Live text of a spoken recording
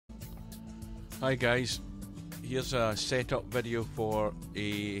Hi guys, here's a setup video for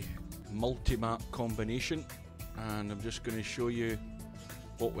a multi-map combination, and I'm just going to show you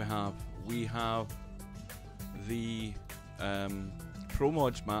what we have. We have the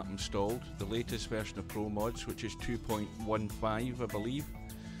Promods map installed, the latest version of Promods, which is 2.15 I believe,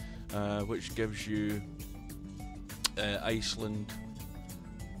 which gives you Iceland,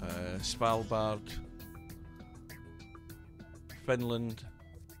 Svalbard, Finland.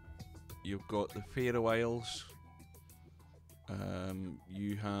 You've got the Faroe Isles,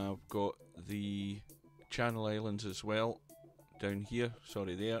 you have got the Channel Islands as well, down here,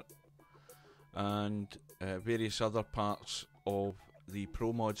 sorry there, and various other parts of the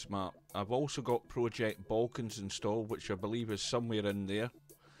Promods map. I've also got Project Blakans installed, which I believe is somewhere in there,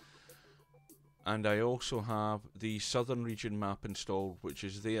 and I also have the Southern Region map installed, which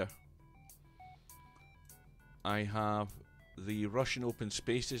is there. I have the Russian Open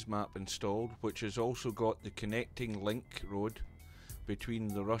Spaces map installed, which has also got the connecting link road between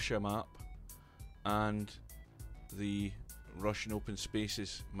the Russia map and the Russian Open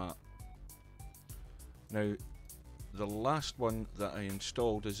Spaces map. Now, the last one that I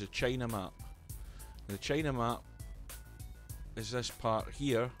installed is a China map. The China map is this part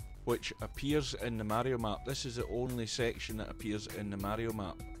here, which appears in the Mario map. This is the only section that appears in the Mario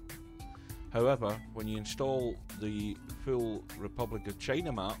map. However, when you install the full Republic of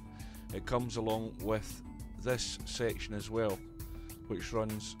China map, it comes along with this section as well, which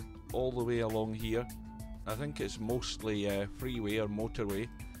runs all the way along here. I think it's mostly freeway or motorway,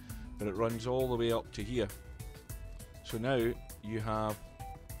 but it runs all the way up to here. So now you have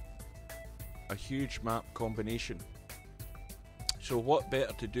a huge map combination. So what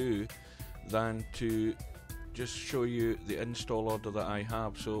better to do than to just show you the install order that I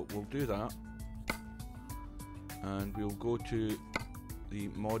have. So we'll do that, and we'll go to the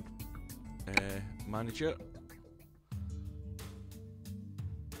mod manager,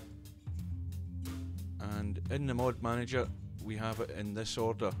 and in the mod manager we have it in this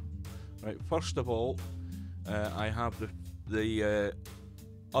order. Right, first of all, I have the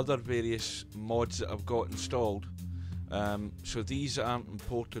other various mods that I've got installed. So these aren't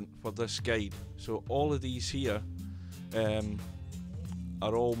important for this guide. So all of these here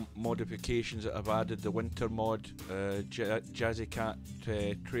are all modifications that I've added: the winter mod, Jazzy Cat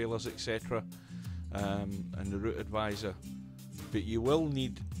trailers, etc., and the route advisor. But you will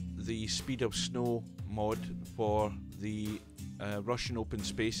need the speed of snow mod for the Russian Open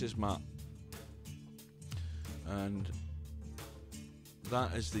Spaces map, and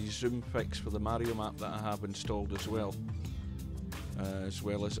that is the zoom fix for the Mario map that I have installed as well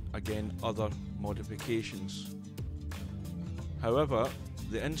as again other modifications. However,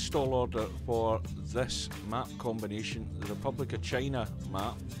 the install order for this map combination, the Republic of China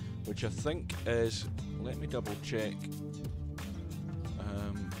map, which I think is, let me double check,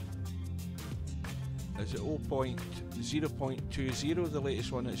 is it 0.20, the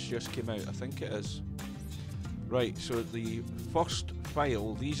latest one that's just came out? I think it is. Right, so the first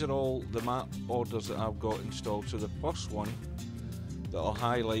file, these are all the map orders that I've got installed. So the first one that I'll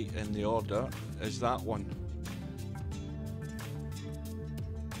highlight in the order is that one,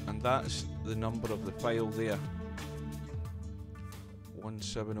 and that's the number of the file there,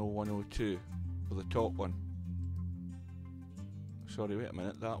 170102 for the top one. Sorry, wait a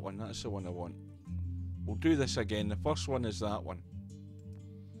minute, that one, that's the one I want. We'll do this again. The first one is that one.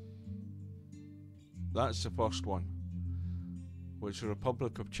 That's the first one, which is the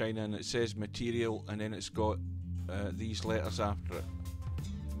Republic of China, and it says material, and then it's got these letters after it.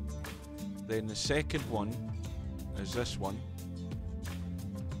 Then the second one is this one,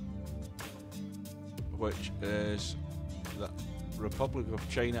 which is the Republic of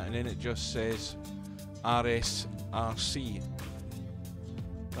China, and then it just says R.O.C.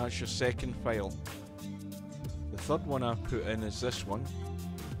 That's your second file. The third one I've put in is this one,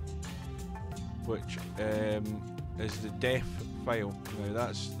 which is the def file. Now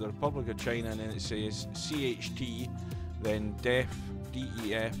that's the Republic of China, and then it says CHT, then def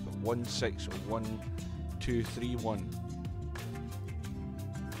DEF 161231.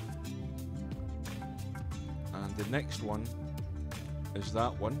 And the next one is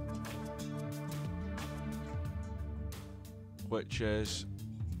that one, which is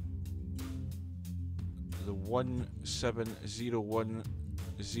the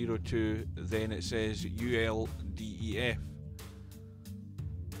 170102, then it says ULDEF.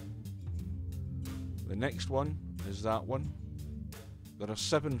 The next one is that one. There are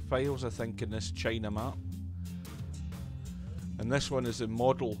 7 files, I think, in this China map, and this one is the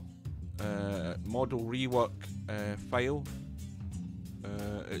model rework file.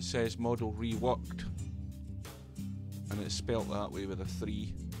 it says model reworked, and it's spelt that way with a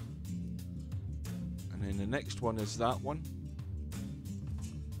 3. And then the next one is that one,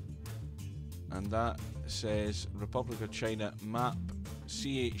 and that says Republic of China map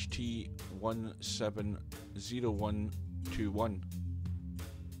CHT 170121.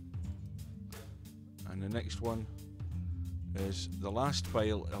 And the next one is the last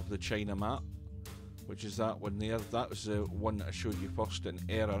file of the China map, which is that one there. That was the one that I showed you first in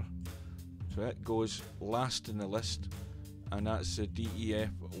error, so that goes last in the list, and that's the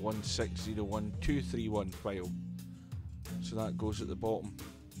DEF 1601231 file, so that goes at the bottom.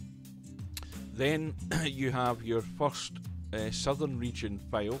 Then you have your first southern region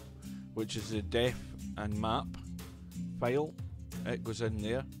file, which is the def and map file. It goes in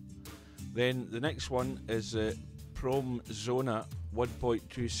there. Then the next one is the Prom Zona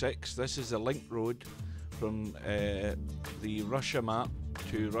 1.26. This is a link road from the Russia map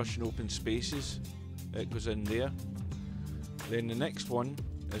to Russian open spaces. It goes in there. Then the next one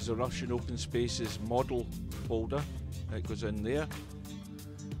is the Russian open spaces model folder. It goes in there.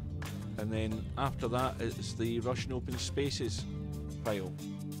 And then after that it's the Russian open spaces file.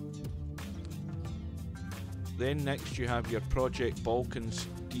 Then next you have your Project Blakans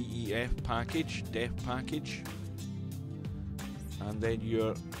DEF package, def package, and then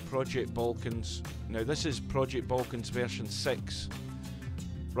your Project Blakans. Now this is Project Blakans version 6.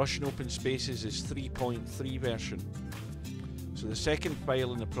 Russian open spaces is 3.3 version. So the second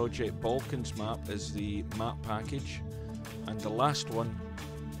file in the Project Blakans map is the map package, and the last one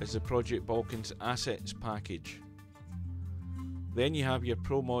is the Project Blakans assets package. Then you have your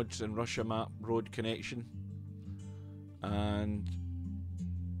Promods and Russia map road connection, and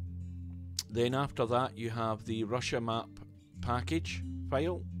then after that you have the Russia map package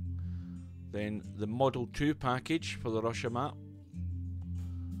file, then the Model 2 package for the Russia map,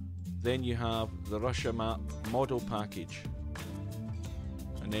 then you have the Russia map model package,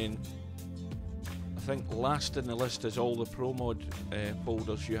 and then I think last in the list is all the Promod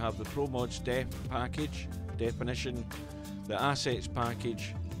folders. You have the Promods def package, definition, the assets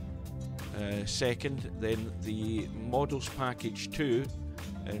package second, then the models package 2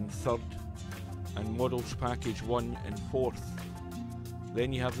 in third, and models package 1 in fourth.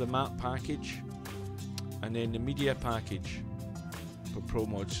 Then you have the map package, and then the media package for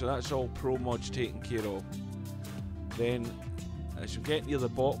Promods. So that's all Promods taken care of. Then as we get near the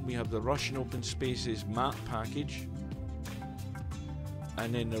bottom, we have the Russian open spaces map package,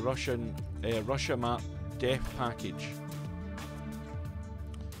 and then the Russia map def package.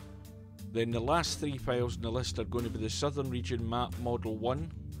 Then the last 3 files in the list are going to be the Southern Region Map Model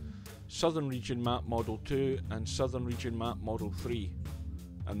 1, Southern Region Map Model 2, and Southern Region Map Model 3.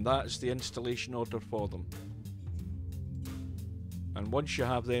 And that's the installation order for them. And once you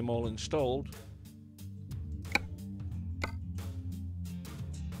have them all installed,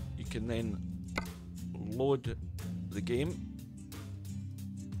 you can then load the game.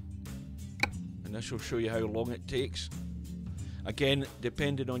 And this will show you how long it takes. Again,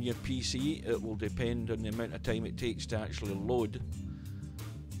 depending on your PC, it will depend on the amount of time it takes to actually load,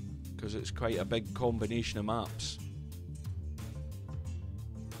 because it's quite a big combination of maps.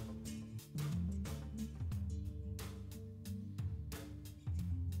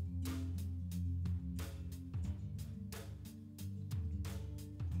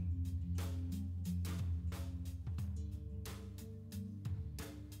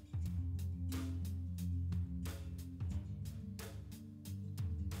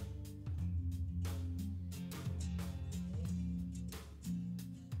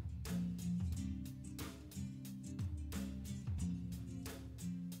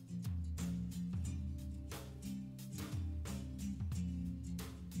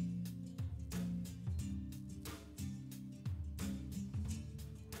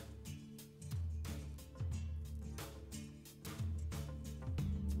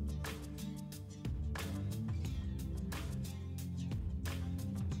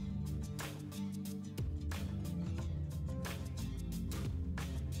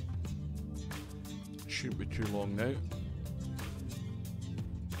 Shouldn't be too long now.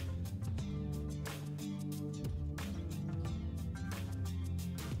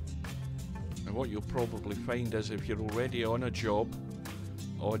 And what you'll probably find is if you're already on a job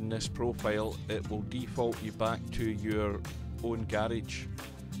on this profile, it will default you back to your own garage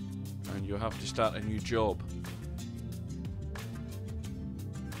and you'll have to start a new job.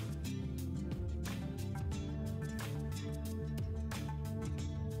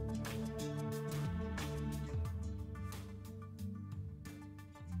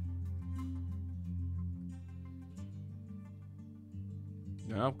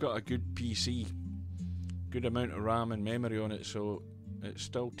 Now I've got a good PC, good amount of RAM and memory on it, so it's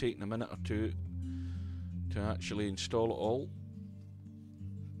still taking a minute or two to actually install it all,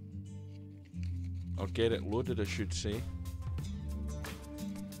 or get it loaded I should say.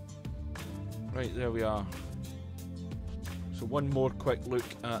 Right, there we are. So one more quick look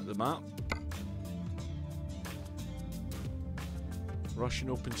at the map. Russian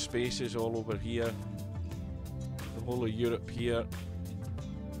open spaces all over here, the whole of Europe here,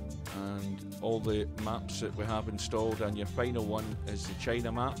 and all the maps that we have installed, and your final one is the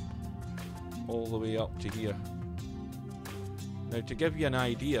China map all the way up to here. Now, to give you an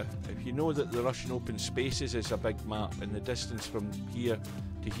idea, if you know that the Russian open spaces is a big map and the distance from here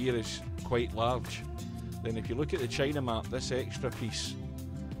to here is quite large, then if you look at the China map, this extra piece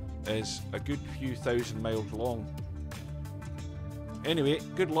is a good few thousand miles long. Anyway,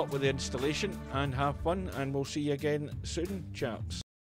 good luck with the installation and have fun, and we'll see you again soon, chaps.